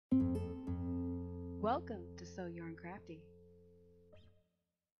Welcome to So Yarn Crafty.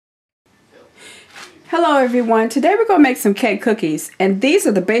 Hello everyone, today we're going to make some cake cookies, and these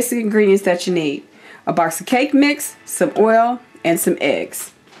are the basic ingredients that you need. A box of cake mix, some oil, and some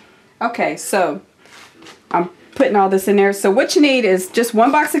eggs. Okay, so I'm putting all this in there. So what you need is just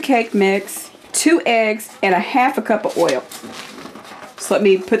one box of cake mix, 2 eggs, and a half a cup of oil. So let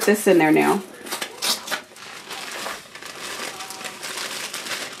me put this in there now.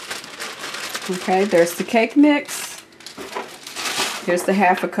 Okay, there's the cake mix. Here's the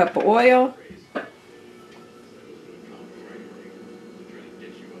half a cup of oil.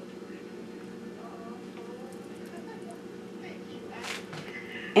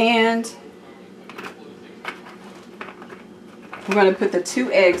 And we're going to put the 2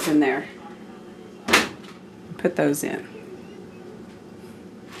 eggs in there. Put those in.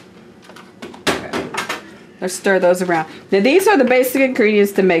 Okay. Let's stir those around. Now these are the basic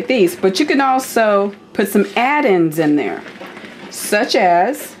ingredients to make these, but you can also put some add-ins in there, such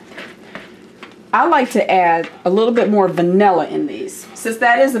as I like to add a little bit more vanilla in these. Since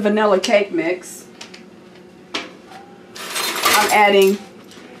that is a vanilla cake mix, I'm adding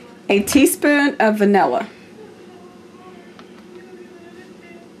a teaspoon of vanilla.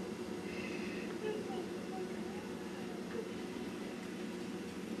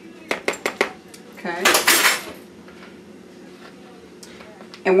 Okay.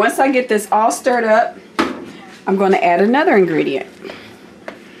 And once I get this all stirred up, I'm going to add another ingredient.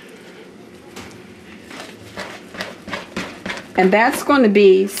 And that's going to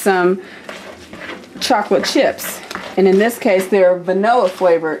be some chocolate chips. And in this case, they're vanilla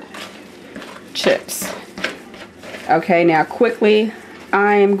flavored chips. Okay, now quickly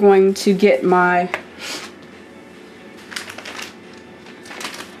I am going to get my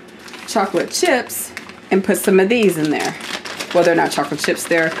chocolate chips and put some of these in there. Well, they're not chocolate chips,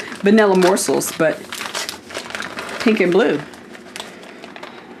 they're vanilla morsels, but pink and blue.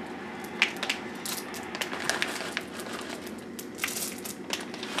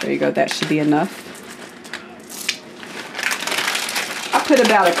 There you go, that should be enough. I'll put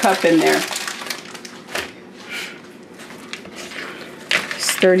about a cup in there.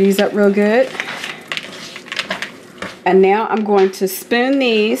 Stir these up real good. And now I'm going to spoon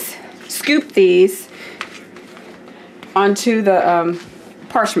these, scoop these onto the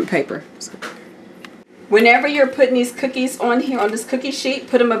parchment paper. Whenever you're putting these cookies on here, on this cookie sheet,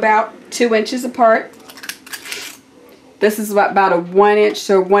 put them about 2 inches apart. This is about a 1 inch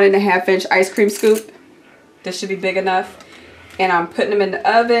or 1.5 inch ice cream scoop. This should be big enough. And I'm putting them in the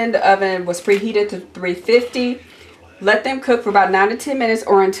oven. The oven was preheated to 350. Let them cook for about 9 to 10 minutes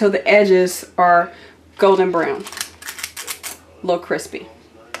or until the edges are golden brown. A little crispy.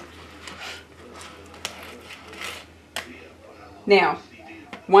 Now,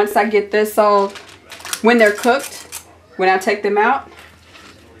 once I get this all, when they're cooked, when I take them out,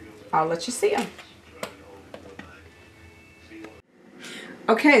 I'll let you see them.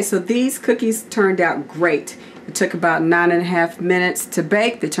 Okay, so these cookies turned out great. It took about 9.5 minutes to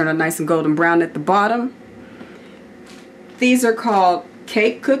bake. They turned out nice and golden brown at the bottom. These are called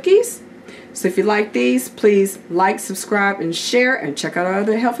cake cookies. So if you like these, please like, subscribe, and share, and check out our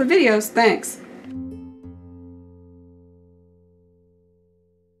other helpful videos. Thanks.